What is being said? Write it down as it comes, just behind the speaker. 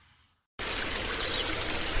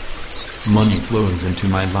Money flows into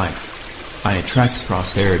my life. I attract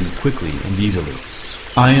prosperity quickly and easily.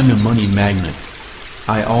 I am a money magnet.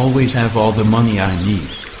 I always have all the money I need.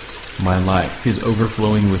 My life is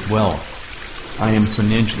overflowing with wealth. I am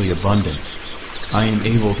financially abundant. I am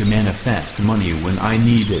able to manifest money when I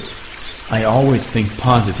need it. I always think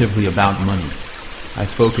positively about money. I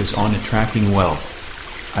focus on attracting wealth.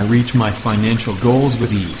 I reach my financial goals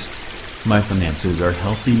with ease. My finances are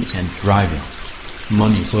healthy and thriving.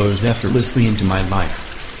 Money flows effortlessly into my life.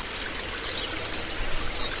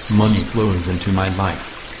 Money flows into my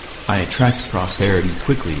life. I attract prosperity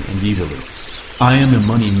quickly and easily. I am a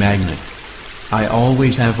money magnet. I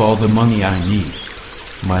always have all the money I need.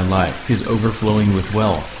 My life is overflowing with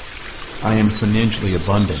wealth. I am financially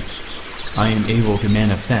abundant. I am able to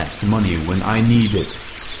manifest money when I need it.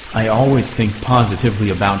 I always think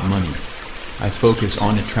positively about money. I focus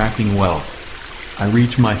on attracting wealth. I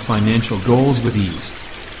reach my financial goals with ease.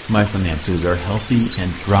 My finances are healthy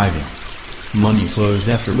and thriving. Money flows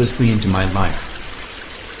effortlessly into my life.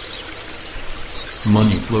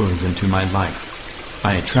 Money flows into my life.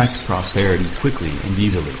 I attract prosperity quickly and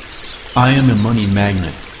easily. I am a money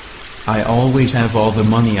magnet. I always have all the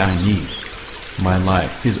money I need. My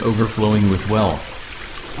life is overflowing with wealth.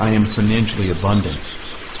 I am financially abundant.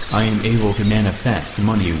 I am able to manifest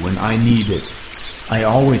money when I need it. I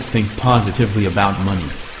always think positively about money.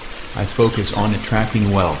 I focus on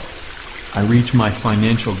attracting wealth. I reach my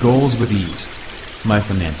financial goals with ease. My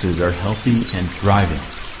finances are healthy and thriving.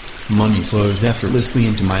 Money flows effortlessly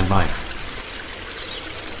into my life.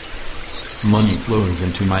 Money flows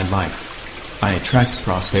into my life. I attract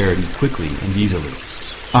prosperity quickly and easily.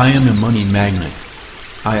 I am a money magnet.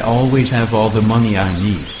 I always have all the money I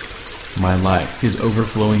need. My life is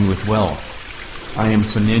overflowing with wealth. I am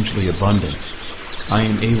financially abundant. I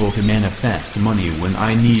am able to manifest money when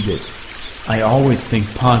I need it. I always think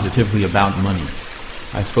positively about money.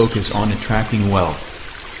 I focus on attracting wealth.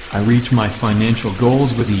 I reach my financial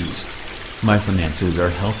goals with ease. My finances are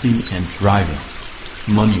healthy and thriving.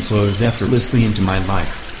 Money flows effortlessly into my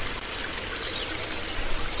life.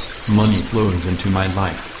 Money flows into my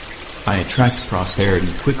life. I attract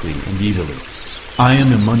prosperity quickly and easily. I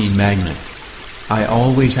am a money magnet. I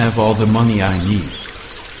always have all the money I need.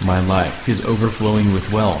 My life is overflowing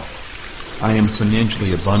with wealth. I am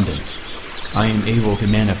financially abundant. I am able to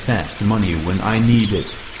manifest money when I need it.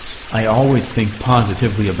 I always think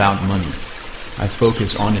positively about money. I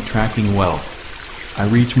focus on attracting wealth. I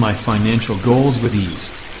reach my financial goals with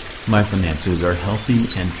ease. My finances are healthy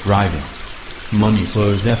and thriving. Money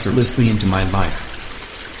flows effortlessly into my life.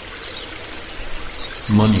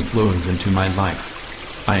 Money flows into my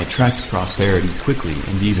life. I attract prosperity quickly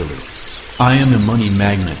and easily. I am a money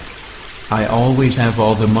magnet. I always have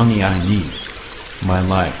all the money I need. My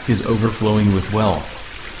life is overflowing with wealth.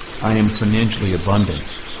 I am financially abundant.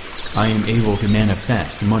 I am able to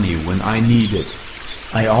manifest money when I need it.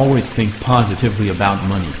 I always think positively about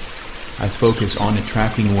money. I focus on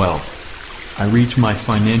attracting wealth. I reach my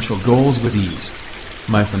financial goals with ease.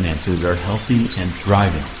 My finances are healthy and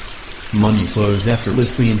thriving. Money flows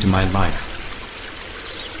effortlessly into my life.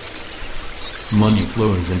 Money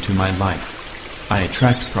flows into my life. I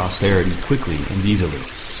attract prosperity quickly and easily.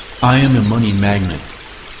 I am a money magnet.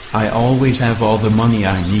 I always have all the money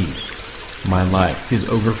I need. My life is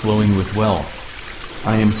overflowing with wealth.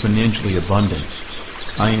 I am financially abundant.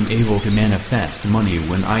 I am able to manifest money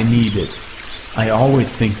when I need it. I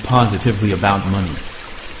always think positively about money.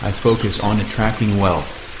 I focus on attracting wealth.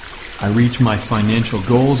 I reach my financial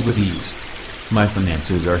goals with ease. My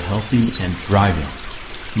finances are healthy and thriving.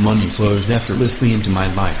 Money flows effortlessly into my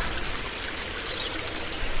life.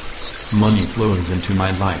 Money flows into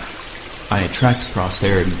my life. I attract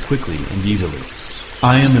prosperity quickly and easily.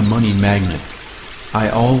 I am a money magnet. I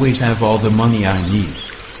always have all the money I need.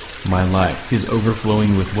 My life is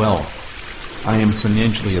overflowing with wealth. I am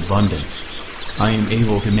financially abundant. I am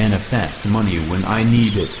able to manifest money when I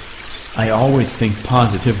need it. I always think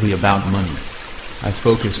positively about money. I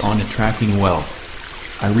focus on attracting wealth.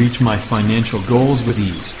 I reach my financial goals with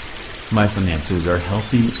ease. My finances are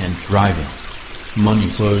healthy and thriving. Money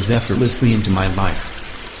flows effortlessly into my life.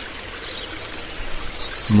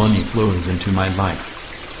 Money flows into my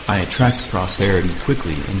life. I attract prosperity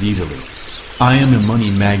quickly and easily. I am a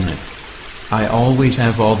money magnet. I always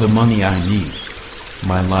have all the money I need.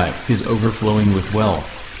 My life is overflowing with wealth.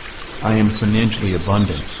 I am financially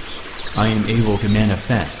abundant. I am able to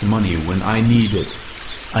manifest money when I need it.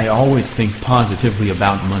 I always think positively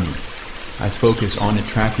about money. I focus on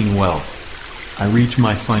attracting wealth. I reach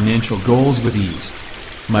my financial goals with ease.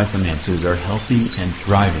 My finances are healthy and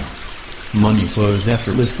thriving. Money flows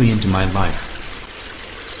effortlessly into my life.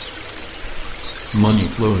 Money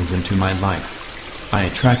flows into my life. I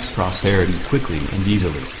attract prosperity quickly and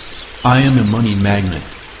easily. I am a money magnet.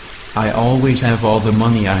 I always have all the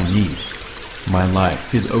money I need. My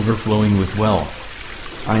life is overflowing with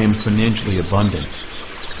wealth. I am financially abundant.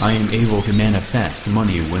 I am able to manifest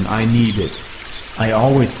money when I need it. I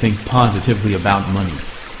always think positively about money.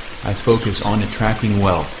 I focus on attracting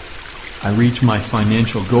wealth. I reach my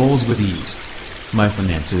financial goals with ease. My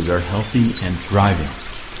finances are healthy and thriving.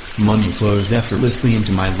 Money flows effortlessly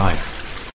into my life.